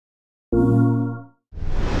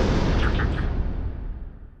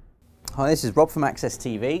Hi, this is Rob from Access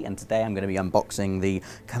TV, and today I'm going to be unboxing the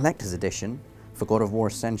Collector's Edition for God of War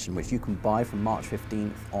Ascension, which you can buy from March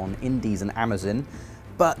 15th on Indies and Amazon.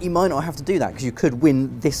 But you might not have to do that, because you could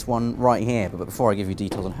win this one right here. But before I give you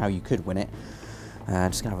details on how you could win it,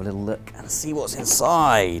 I'm just going to have a little look and see what's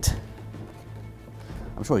inside.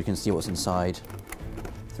 I'm sure you can see what's inside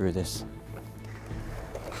through this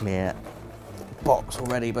clear box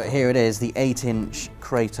already, but here it is, the 8-inch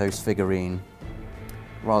Kratos figurine.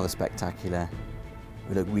 Rather spectacular. It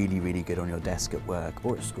would look really, really good on your desk at work,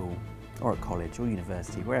 or at school, or at college, or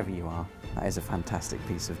university, wherever you are. That is a fantastic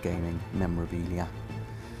piece of gaming memorabilia.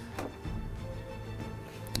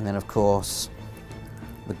 And then, of course,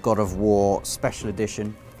 the God of War Special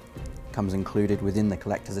Edition comes included within the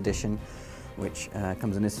Collector's Edition, which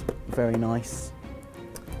comes in this very nice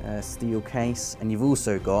steel case. And you've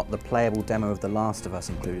also got the playable demo of The Last of Us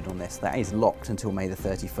included on this. That is locked until May the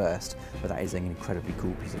 31st, but that is an incredibly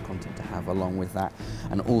cool piece of content to have along with that.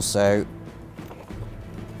 And also,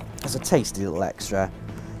 as a tasty little extra,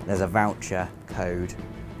 there's a voucher code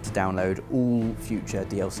to download all future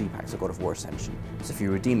DLC packs of God of War Ascension. So if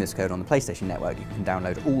you redeem this code on the PlayStation Network, you can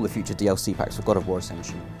download all the future DLC packs for God of War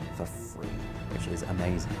Ascension for free, which is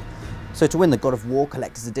amazing. So to win the God of War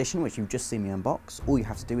Collector's Edition, which you've just seen me unbox, all you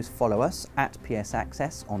have to do is follow us at PS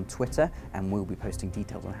Access on Twitter, and we'll be posting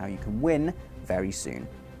details on how you can win very soon.